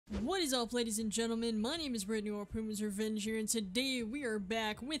What is up, ladies and gentlemen? My name is Brittany or Puma's Revenge here, and today we are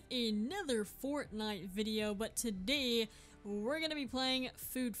back with another Fortnite video, but today we're gonna be playing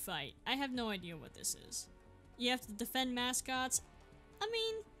Food Fight. I have no idea what this is. You have to defend mascots. I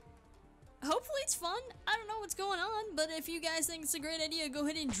mean, hopefully it's fun. I don't know what's going on, but if you guys think it's a great idea, go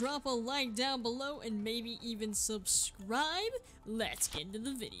ahead and drop a like down below and maybe even subscribe. Let's get into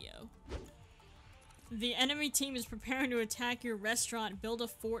the video. The enemy team is preparing to attack your restaurant. Build a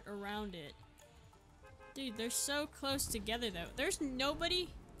fort around it. Dude, they're so close together though. There's nobody.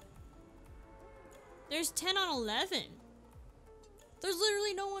 There's 10 on 11. There's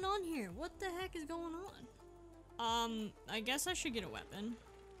literally no one on here. What the heck is going on? I guess I should get a weapon.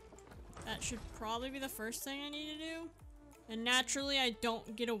 That should probably be the first thing I need to do. And naturally, I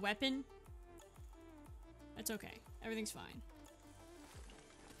don't get a weapon. That's okay. Everything's fine.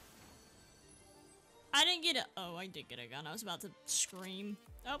 I didn't get a- oh, I did get a gun. I was about to scream.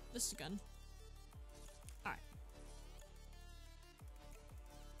 Oh, this is a gun. Alright.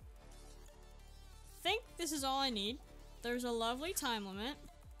 Think this is all I need. There's a lovely time limit.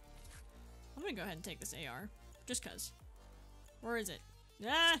 I'm gonna go ahead and take this AR. Just cuz. Where is it?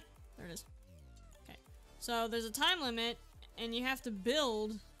 Ah! There it is. Okay. So, there's a time limit, and you have to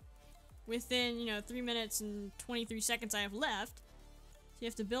build within, you know, 3 minutes and 23 seconds I have left. So you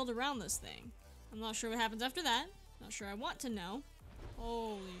have to build around this thing. I'm not sure what happens after that. Not sure I want to know.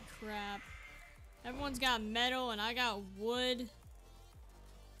 Holy crap. Everyone's got metal and I got wood.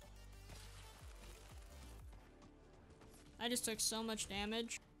 I just took so much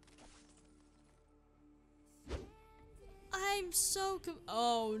damage. I'm so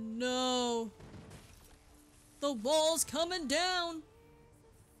oh no. The wall's coming down.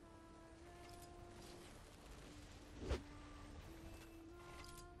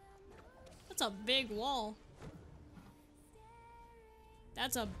 That's a big wall.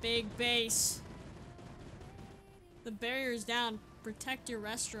 That's a big base. The barrier's down. Protect your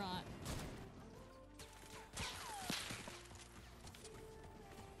restaurant.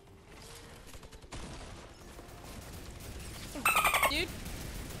 Oh, dude.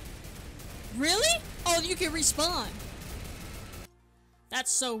 Really? Oh, you can respawn.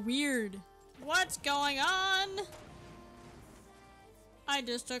 That's so weird. What's going on? I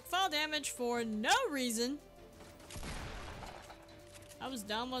just took fall damage for no reason. That was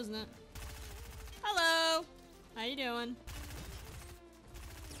dumb, wasn't it? Hello! How you doing?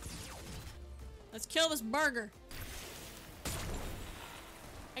 Let's kill this burger.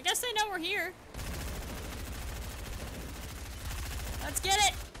 I guess they know we're here. Let's get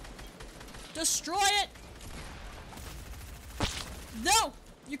it! Destroy it! No!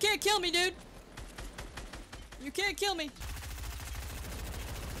 You can't kill me, dude! You can't kill me!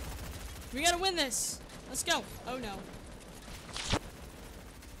 We gotta win this. Let's go. Oh no.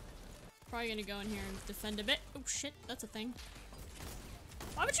 Probably gonna go in here and defend a bit. Oh shit, that's a thing.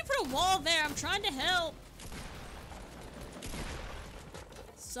 Why would you put a wall there? I'm trying to help.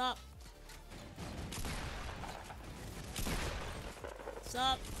 Sup?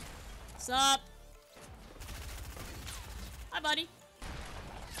 Sup? Sup? Hi, buddy.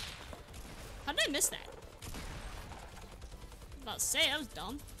 How did I miss that? I was about to say, that was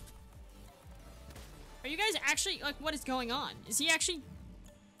dumb. Are you guys actually, like, what is going on? Is he actually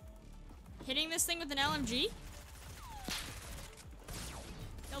hitting this thing with an LMG?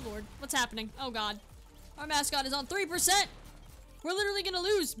 Oh lord, what's happening? Oh god. Our mascot is on 3%! We're literally gonna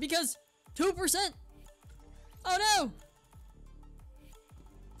lose because 2%! Oh no!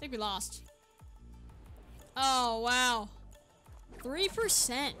 I think we lost. Oh wow.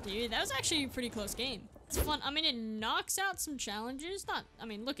 3%, dude. That was actually a pretty close game. It's fun. I mean, it knocks out some challenges. Not, I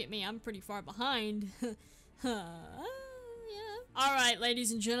mean, look at me. I'm pretty far behind. Yeah. Alright,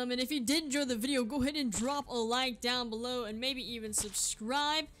 ladies and gentlemen, if you did enjoy the video, go ahead and drop a like down below and maybe even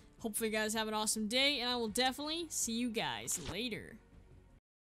subscribe. Hopefully you guys have an awesome day, and I will definitely see you guys later.